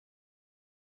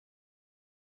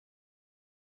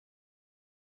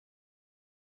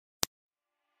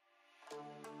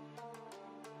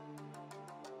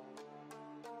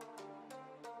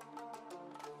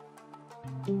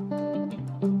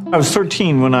I was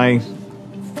 13 when I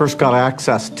first got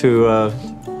access to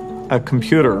a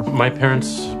computer. My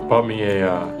parents bought me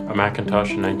a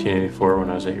Macintosh in 1984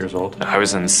 when I was 8 years old. I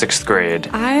was in 6th grade.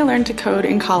 I learned to code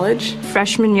in college.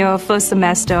 Freshman year, first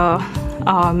semester,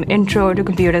 intro to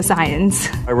computer science.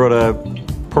 I wrote a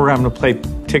program to play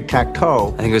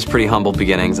tic-tac-toe. I think it was pretty humble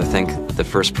beginnings. I think the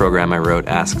first program I wrote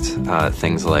asked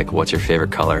things like, what's your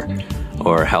favorite color?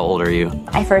 Or how old are you?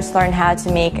 I first learned how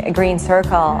to make a green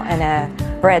circle and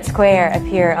a red square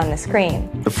appear on the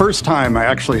screen. The first time I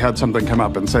actually had something come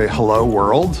up and say, hello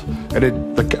world,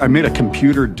 and I made a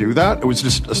computer do that. It was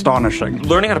just astonishing.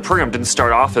 Learning how to program didn't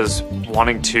start off as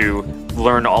wanting to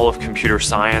learn all of computer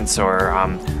science or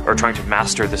trying to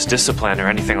master this discipline or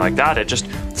anything like that. It just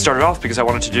started off because I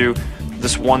wanted to do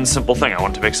this one simple thing. I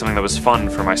wanted to make something that was fun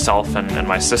for myself and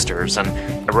my sisters. And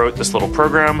I wrote this little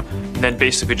program and then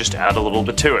basically just add a little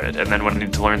bit to it. And then when I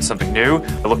needed to learn something new,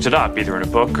 I looked it up either in a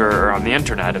book or on the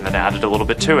internet and then added a little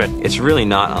bit to it. It's really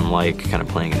not unlike kind of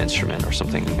playing an instrument or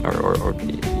something or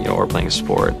playing a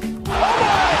sport.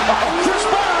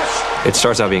 It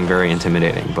starts out being very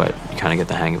intimidating, but you kind of get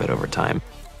the hang of it over time.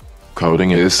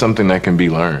 Coding is something that can be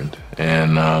learned,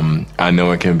 and I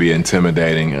know it can be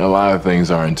intimidating. A lot of things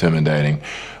are intimidating,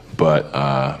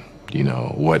 but you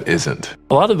know, what isn't?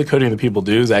 A lot of the coding that people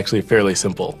do is actually fairly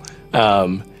simple.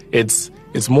 It's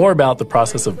more about the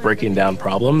process of breaking down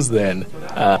problems than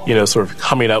sort of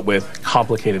coming up with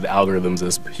complicated algorithms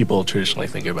as people traditionally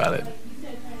think about it.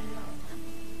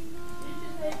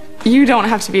 You don't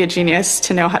have to be a genius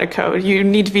to know how to code. You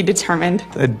need to be determined.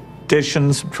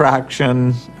 Addition,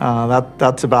 subtraction,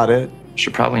 that's about it. You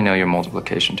should probably know your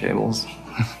multiplication tables.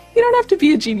 You don't have to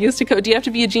be a genius to code. Do you have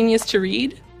to be a genius to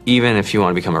read? Even if you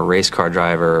want to become a race car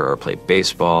driver or play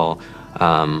baseball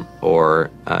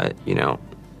or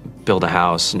build a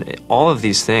house, all of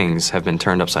these things have been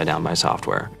turned upside down by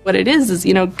software. What it is,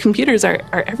 computers are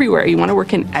everywhere. You want to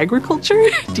work in agriculture?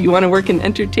 Do you want to work in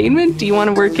entertainment? Do you want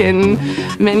to work in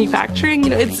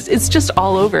manufacturing? It's just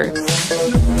all over.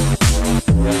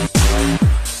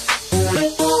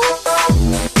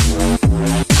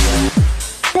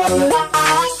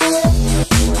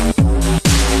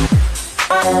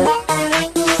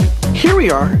 Here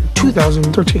we are,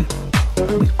 2013.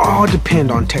 We all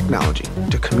depend on technology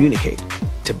to communicate,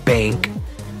 to bank,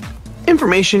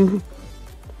 information,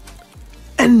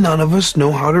 and none of us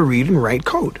know how to read and write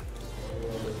code.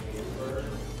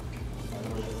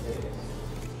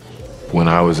 When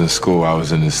I was in school, I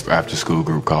was in this after-school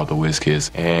group called the Whiz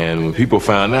Kids, and when people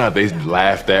found out, they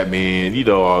laughed at me and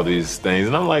all these things,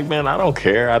 and I'm like, man, I don't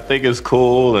care. I think it's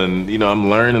cool, and I'm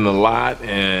learning a lot,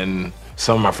 and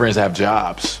some of my friends have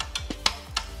jobs.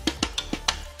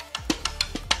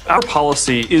 Our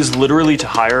policy is literally to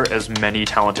hire as many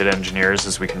talented engineers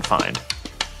as we can find.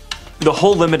 The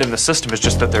whole limit in the system is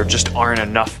just that there just aren't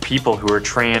enough people who are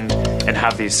trained and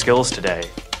have these skills today.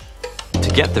 To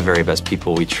get the very best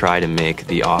people, we try to make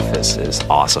the office as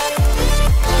awesome.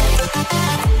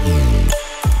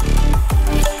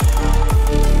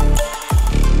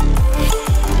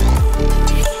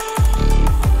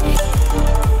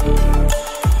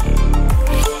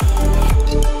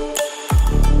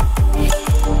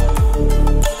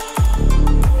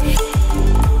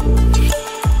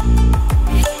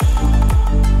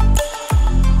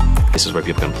 This is where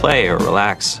people can play or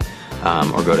relax,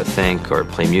 or go to think, or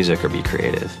play music, or be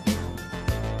creative.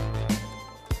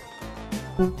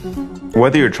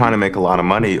 Whether you're trying to make a lot of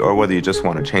money or whether you just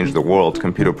want to change the world,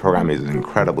 computer programming is an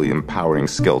incredibly empowering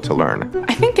skill to learn.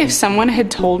 I think if someone had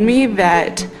told me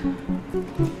that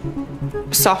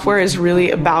software is really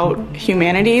about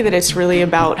humanity, that it's really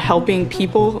about helping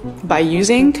people by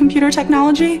using computer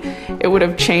technology, it would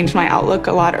have changed my outlook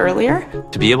a lot earlier.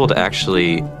 To be able to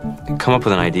actually come up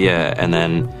with an idea and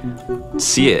then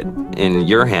see it in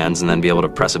your hands and then be able to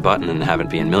press a button and have it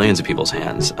be in millions of people's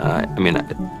hands. I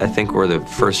think we're the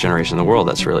first generation in the world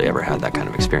that's really ever had that kind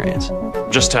of experience.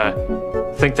 Just to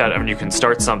think that you can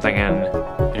start something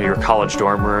in your college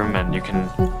dorm room and you can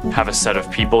have a set of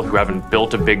people who haven't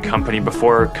built a big company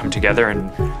before come together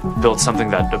and build something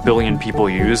that 1 billion people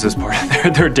use as part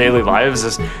of their daily lives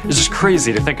is just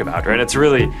crazy to think about, right? It's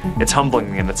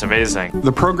humbling and it's amazing.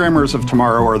 The programmers of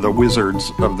tomorrow are the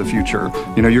wizards of the future.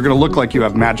 You're going to look like you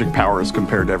have magic powers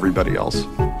compared to everybody else.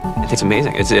 I think it's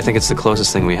amazing. I think it's the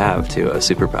closest thing we have to a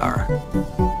superpower.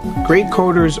 Great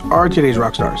coders are today's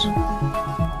rock stars.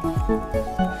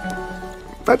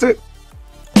 That's it.